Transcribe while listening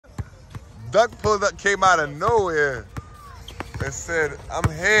Duck pulled up, came out of nowhere and said, I'm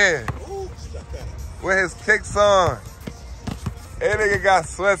here. With his kicks on. Hey, nigga got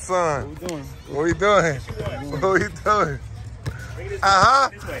sweats on. What we doing? What we doing?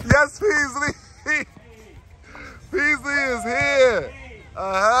 Yes, Peasley. Peasley is here.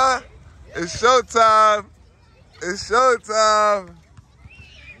 It's showtime. It's showtime.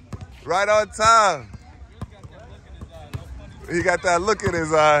 Right on time. He got that look in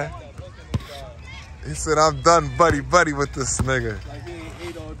his eye. He said, I'm done buddy with this nigga.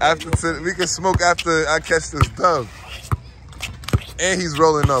 We can smoke after I catch this dub. And he's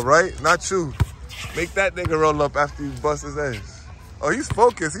rolling up, right? Not you. Make that nigga roll up after you bust his ass. Oh, he's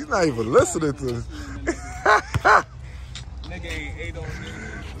focused. He's not even listening to this. Nigga ain't ate on me.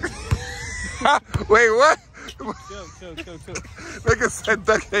 Wait, what? Chill. Nigga said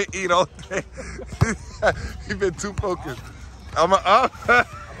Duck ain't eat all day. He been too focused. I'm a up.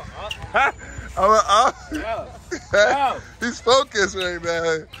 Yeah. He's focused right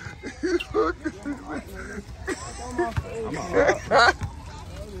now. He's focused.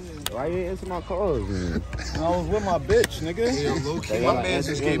 Why you answer my calls, man? I was with my bitch, nigga. My man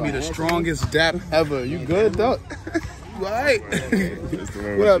just gave me the strongest dap ever. You good, Duck? You alright?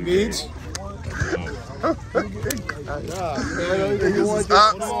 What up, Beach?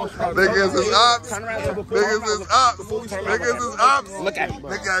 Niggas is ops. Look at me.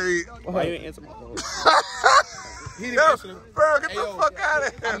 Why you ain't answer my calls? Yo, bro, get the fuck out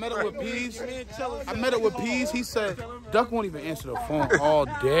of here. I met up with Peas. He said, Duck won't even answer the phone all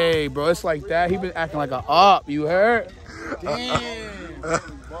day, bro. It's like that. He been acting like a op. You heard? Damn.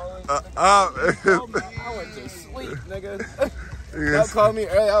 I went to sleep, nigga. Duck called me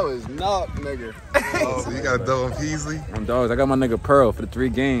early. I was knocked, nigga. Oh, so you got a double on Peasley? I'm dogs. I got my nigga Pearl for the 3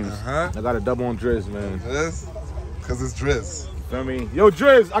 games. I got a double on Driz, man. Driz? Because it's Driz. Feel me? Yo,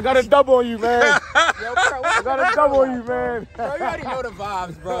 Driz, I got a double on you, man. Yo, Pearl, I got a double on you, man. Bro, you already know the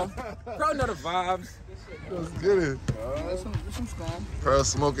vibes, bro. Bro, know the vibes. Let's get it. Some strong. Pearl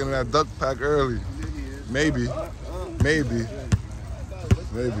smoking that Duck pack early. Maybe.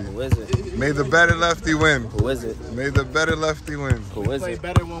 Who is it? May the better lefty win. Who is it? May the better lefty win. Who is Play it?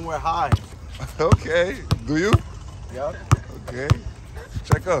 better when we're high. Okay. Do you? Yep. Okay.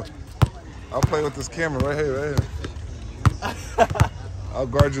 Check up. I'll play with this camera right here. I'll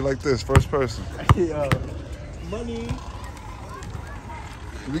guard you like this, first person. Yo. Money.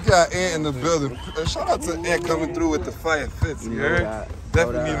 We got Ant in the building. Shout out to Ant coming through with the fire fits, you heard?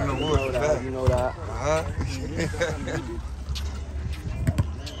 Definitely need an award for that. You know that.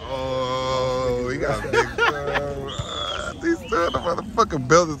 Oh, we got big these two the motherfucking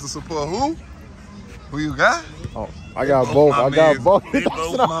buildings to support who? Who you got? Oh, I got both. I got both. They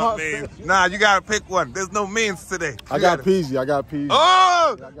both my mains. Nah, you gotta pick one. There's no means today. I got Peasy.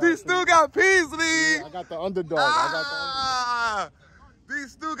 Oh, these two got Peasley. I got the underdog.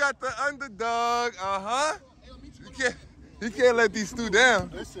 These two got the underdog. He can't let these two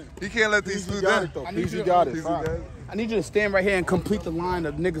down. He can't let these two down. Peasy got it. I need you to stand right here and complete the line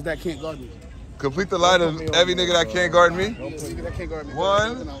of niggas that can't guard me. Complete the line of every nigga that can't guard me. Nigga that can't guard me.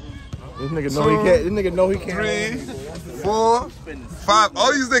 1, This nigga know he can't. This nigga know he can't. 3, 4, 5.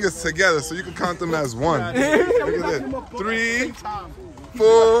 All these niggas together, so you can count them as one. Look at this. 3,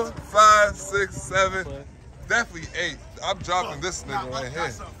 4, 5, 6, 7. Definitely 8. I'm dropping this nigga right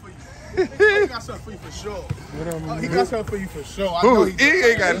here. He got something for you for sure. He got something for you for sure. I Who? know He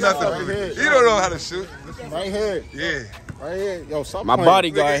ain't got nothing for you. He don't know how to shoot. Right here. Yeah. Right here. Yo, stop My playing.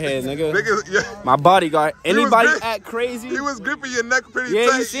 bodyguard here, nigga. Niggas, yeah. My bodyguard. Anybody grip- act crazy? He was gripping your neck pretty Yeah,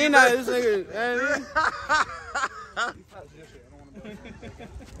 tight. you seen that? This nigga.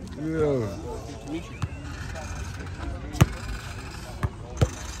 Yeah.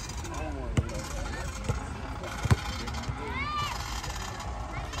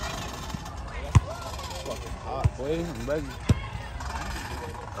 Boy, I'm ready.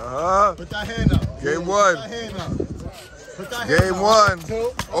 Put that hand up. Game 1. Put that hand up. Put that hand Game up. 1. 2.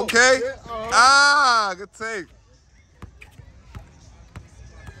 Okay. Good take.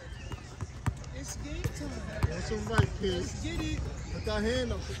 It's game time. That's all right, kid. Let's get it. Put that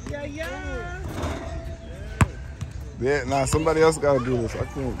hand up. Yeah, nah, somebody else gotta do this. I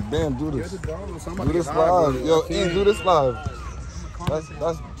can't. Damn, do this. Do Somebody this live, live. bro. Yo, Ian, do this live.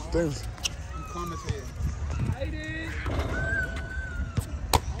 That's things. Commentator.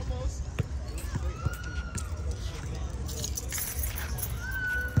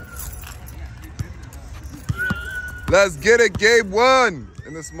 Let's get it, game 1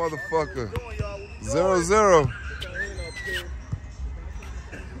 in this motherfucker. 0-0.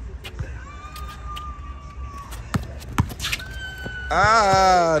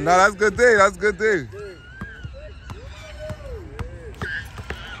 Ah, no, that's good day. That's good day.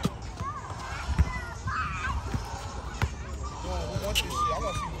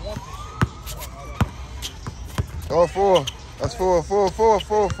 Oh, four. That's four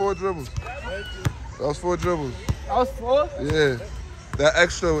dribbles. That was 4 dribbles. That was 4? Yeah. That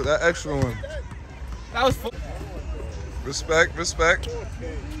extra one. That was 4. Respect.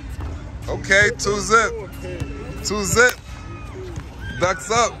 Okay, 2 zip. 2 zip.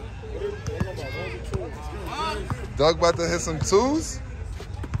 Ducks up. Duck about to hit some 2s.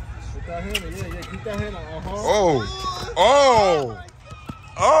 Oh,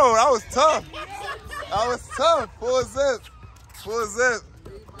 that was tough. That was tough. 4 zip. 4 zip.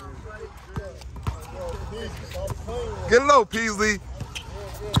 Get low, Peasley.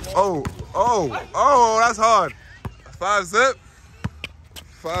 Oh, that's hard. 5 zip.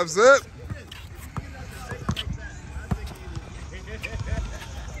 5 zip.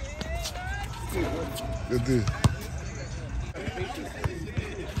 Good deal.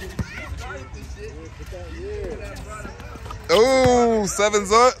 Oh, 7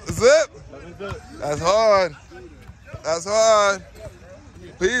 zip. That's hard. That's hard.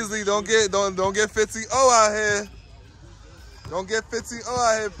 Peasley, don't get 50-0 out here. Don't get 50-0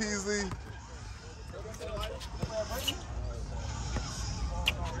 out here, Peasley.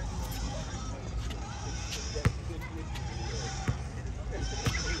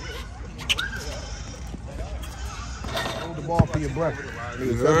 Hold the ball for your breath.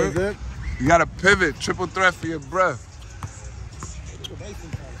 You got to pivot, triple threat for your breath.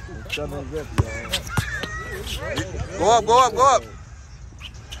 7 zip, Go up. Go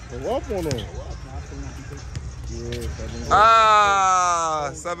up on them. Ah,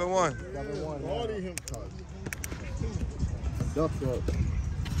 7-1. 7-1. Ducked up.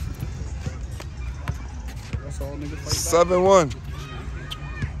 That's all niggas fight 7-1.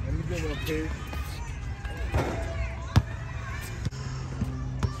 Let me give it a pig.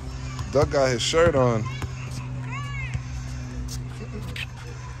 Duck got his shirt on.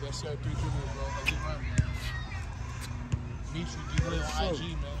 Yes, sir. 3 dribbles, bro. Meet you, D-Boy on IG,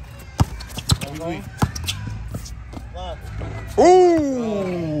 man. Every week.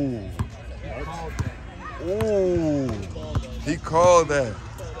 Ooh. He called that.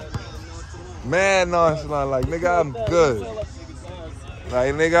 Man nonchalant, like, nigga, I'm good.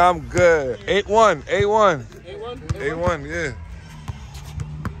 Like, nigga, I'm good. 8-1, 8-1. 8-1, yeah.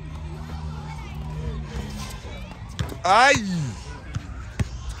 Aye.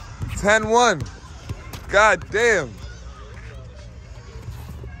 10-1. God damn.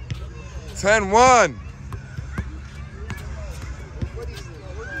 10-1.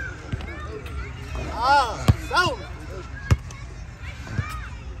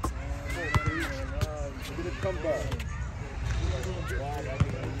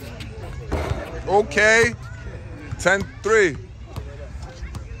 Okay. 10-3.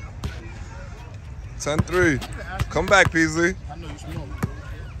 10-3. Come back, Peasley. I know you smoke.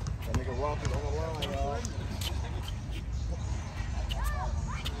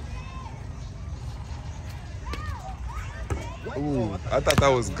 Ooh, I thought that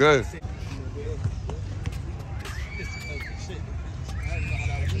was good.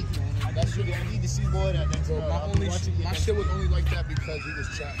 That's really, I need to see more of that next time. My shit was only like that because he was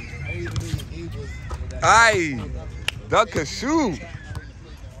chatting. Aye. Duck can shoot.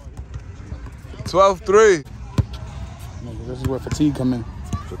 12-3. This is where fatigue come in.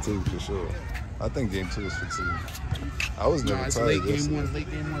 Fatigue for sure. I think game 2 is fatigue. I was never It's tired. late game 1.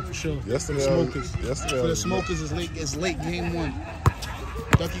 Late game 1 for sure. Yesterday, Smokers. yesterday. For the smokers, it's late game 1.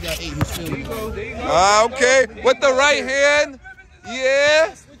 Ducky got 8. He's feeling it. Ah, okay. With the right hand.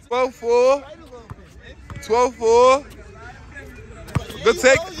 Yeah. 12-4. 12-4. Good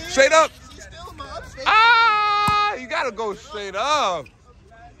take. Straight up. Ah, you gotta go straight up.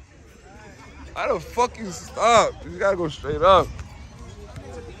 How the fuck you stop? You gotta go straight up.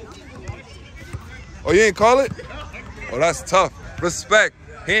 Oh, you ain't call it? Oh, that's tough. Respect.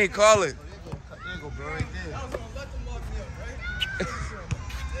 He ain't call it.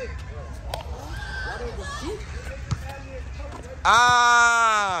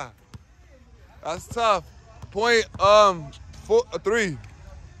 Ah, that's tough. Point 3.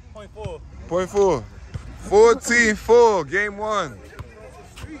 Point 4. 14-4. Game 1.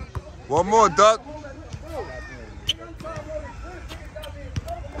 One more, Duck.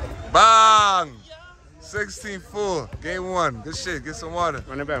 Bang. 16-4. Game 1. Good shit. Get some water.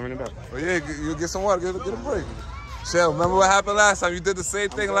 Run it back. Oh yeah, you get some water. Get a break. Shell, remember what happened last time? You did the same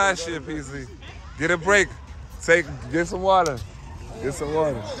thing last year, Peasley. Get a break. Get some water. Get some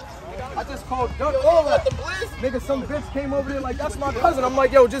water. I just called Duck. Oh, at the Blizz? Nigga, some bitch came over there like, that's my cousin. I'm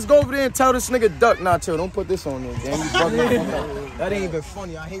like, yo, just go over there and tell this nigga Duck. Nah, chill, don't put this on there, damn. You bugging. That ain't even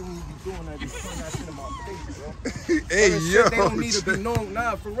funny. I hate when you be doing that. You putting that shit in my face, bro. Hey, yo. They don't need to be known.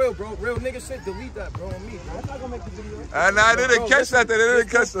 Nah, for real, bro. Real nigga shit, delete that, bro, on me. I'm not gonna make the video. Nah, I didn't catch that. They didn't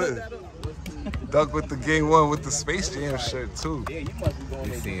catch that. Duck with the game 1 with the Space Jam shirt, too. You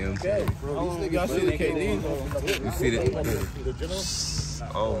see him. Y'all see the KD? You see that?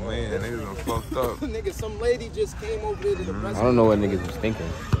 Oh, man, they done fucked up. Nigga, some lady just came over there to the restaurant. I don't know what niggas was thinking.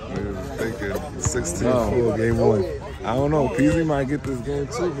 They was thinking 16-4 game 1. I don't know. PZ might get this game,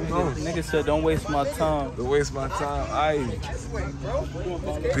 too. Who knows? Nigga said, don't waste my time. Don't waste my time.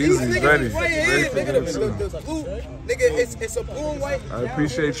 PZ's ready. Ready for game 2. The blue, nigga, it's a blue and white. I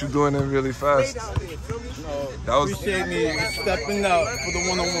appreciate you doing it really fast. That was Appreciate me stepping out for the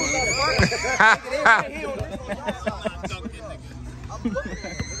one-on-one.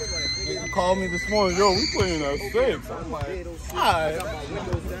 Called me this morning, yo, we playing at 6. I'm like, alright.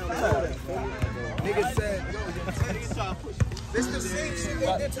 Nigga said, this the same shit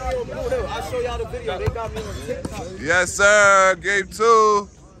they did to me on Blue Hill. I'll show y'all the video. They got me on TikTok. yes, sir. Game 2.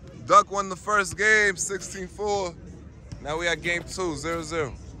 Duck won the first game, 16-4. Now we at game 2,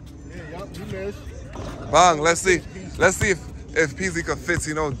 0-0. Bang, let's see. Let's see if PZ can fit,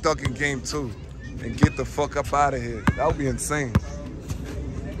 Duck in game 2 and get the fuck up out of here. That would be insane.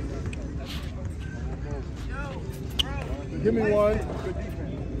 Give me one.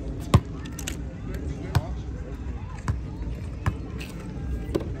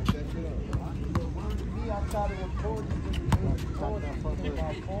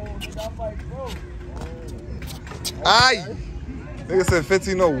 Aye. Nigga said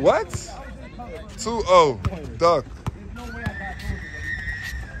 15-0. What? 2-0. Duck.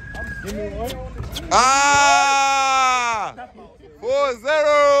 Ah!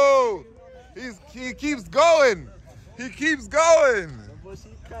 4-0. He keeps going. He keeps going.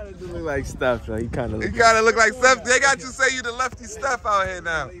 He kind of look like Steph, though. He kind of look like Steph. They got you say you the lefty Steph out here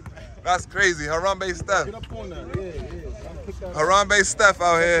now. That's crazy. Harambe Steph. Get up on that. Yeah. Harambe Steph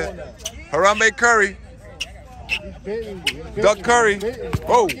out here. Harambe Curry. Duck Curry.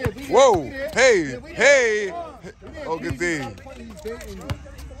 Whoa, whoa. Hey, hey. Oh, good thing.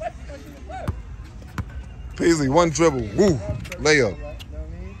 Paisley, one dribble. Woo. Layup.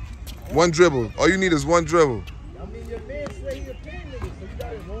 One dribble. All you need is one dribble. I mean, your man said he a pin nigga, so you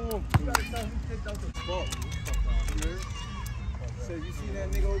got it wrong. You got to tell him he kicked out the spot. So you see that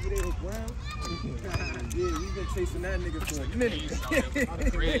nigga over there with Brown? Yeah, we've been chasing that nigga for a minute.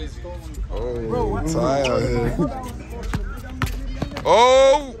 Oh, bro, tie out here.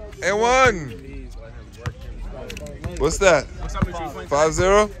 Oh, and one. What's that?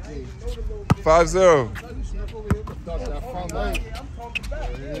 5-0? 5-0.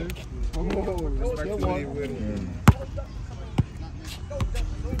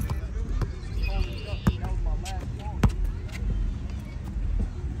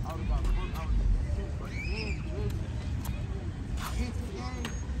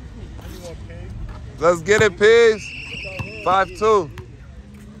 Let's get it, Pigs. 5-2.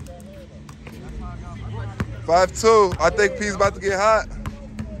 5-2. I think P's about to get hot.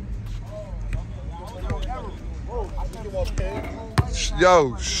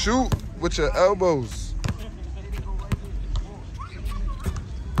 Yo, shoot with your elbows.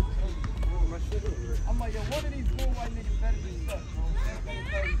 I'm like, yo, one of these bull white niggas better than Steph, bro.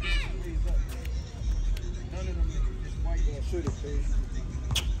 None of them niggas just white gonna shoot it, face.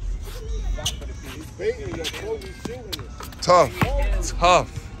 Tough.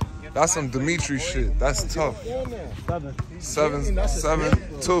 That's some Dimitri shit. That's tough. 7-2.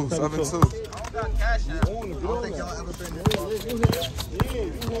 7-2.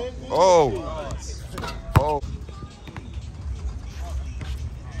 Oh. Oh.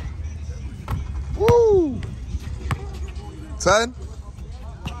 Woo. 10.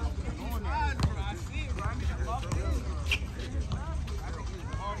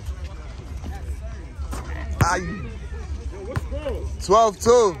 Aye.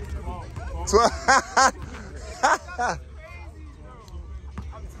 12-2.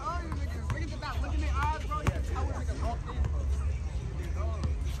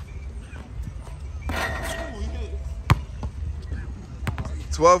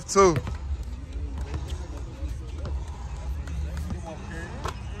 12-2.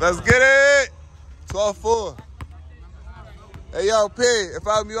 Let's get it. 12-4. Hey, yo, P, if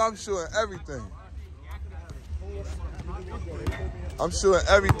I'm you, I'm shooting everything. I'm shooting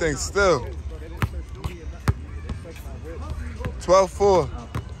everything still. 12-4.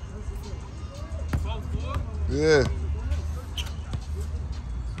 Yeah.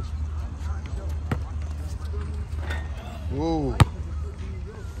 Ooh.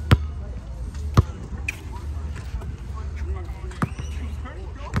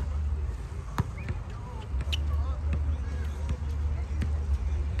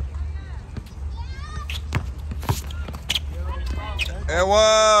 And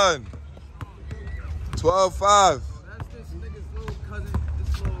one. 12-5. That's this nigga's little cousin.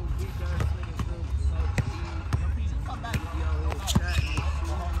 This little weak ass nigga's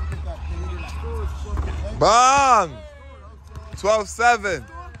little Bong. 12-7.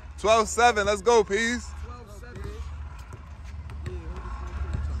 12-7. Let's go, Peas.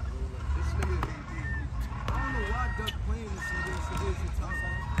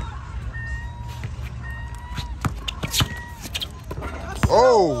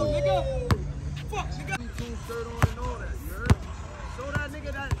 Oh. Fuck, nigga. Looney Tunes shirt on and all that, you heard? Show that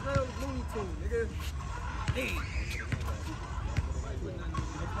nigga that real Looney Tune, nigga. Hey.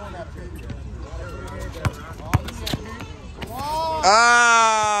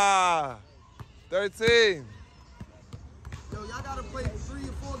 Ah. 13. Yo, y'all gotta play 3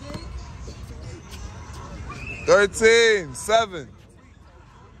 or 4 games? 13. 7.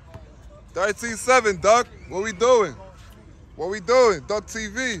 13-7, Duck. What we doing? What we doing? Duck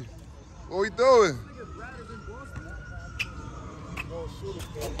TV. What we doing?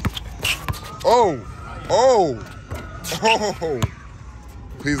 Oh. Oh. Oh.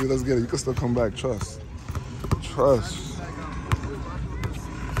 Peasy, let's get it. You can still come back. Trust. Trust.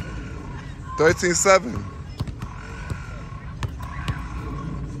 13-7.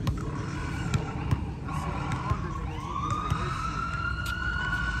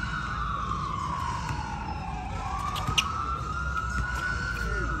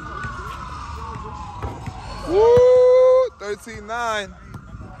 Woo! 13-9.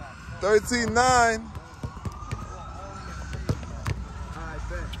 13-9.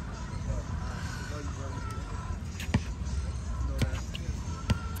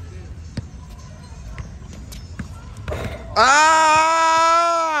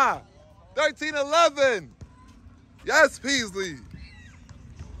 Ah! 13-11. Yes, Peasley.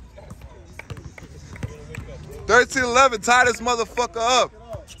 13-11. Tie this motherfucker up.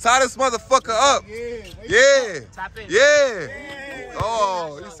 Tie this motherfucker up. Yeah. Yeah.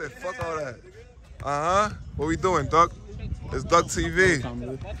 Oh, you said fuck all that. Uh-huh. What we doing, Duck? It's Duck TV.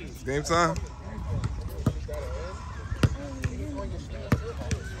 Game time?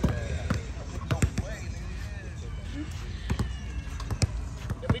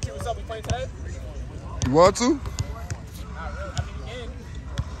 You want to?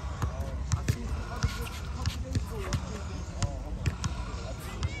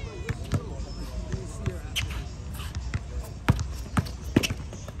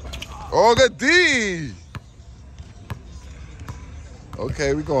 Oh, good D.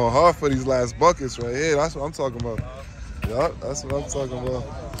 Okay, we going hard for these last buckets right here. That's what I'm talking about. Yup, that's what I'm talking about.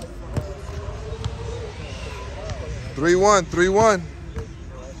 3-1, 3-1.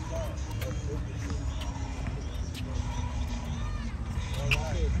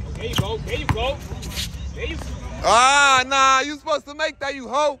 There you go. There you go. There you go. Ah, nah, you supposed to make that, you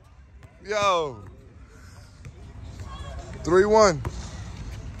hoe. Yo. 3-1.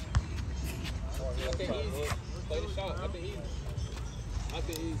 Nothing easy. Play the shot. Nothing easy.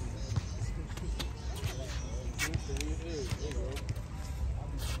 Nothing easy.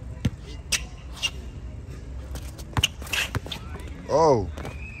 Oh.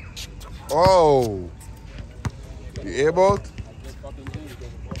 Oh. You airballed?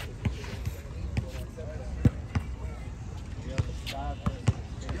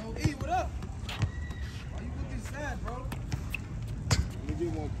 Yo, E, what up? Why you looking sad, bro? Let me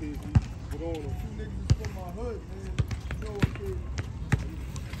get one piece. Put on them. You niggas just put my hood, man. You know what, kid?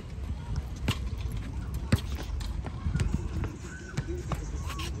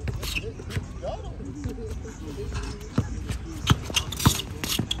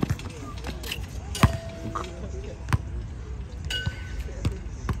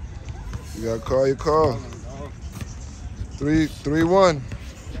 You gotta call your call. 3-1.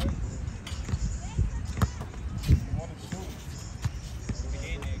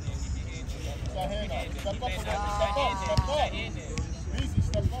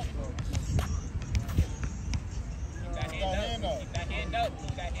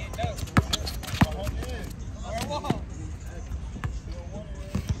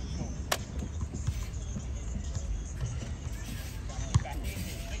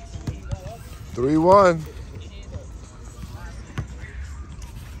 Three one.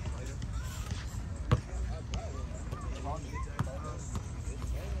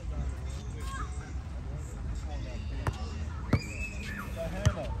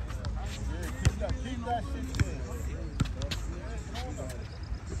 Keep that shit there.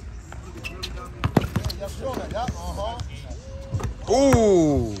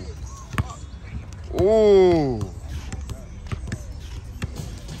 Ooh. Ooh.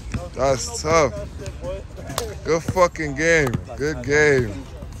 That's tough. Good fucking game. Good game.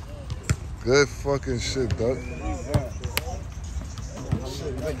 Good fucking shit, Duck.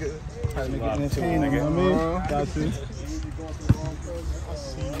 Got you. Got you.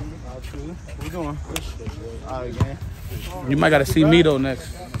 What you doing? All right, man. You might gotta see me though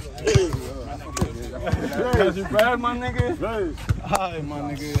next. Got you, Brad, my nigga. Alright, my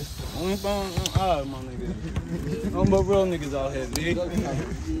nigga. Alright, my nigga. No more real niggas out here, B.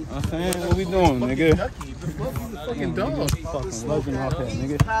 I'm saying, what we doing, nigga? Fucking dog. Fucking legend out here,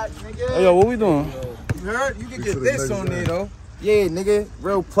 nigga. Hey, yo, what we doing? You heard? You can get this on there, though. Yeah, nigga.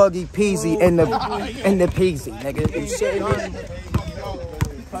 Real pluggy peasy in the peasy, nigga. You shit, nigga.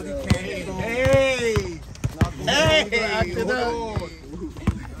 Hey! Hey!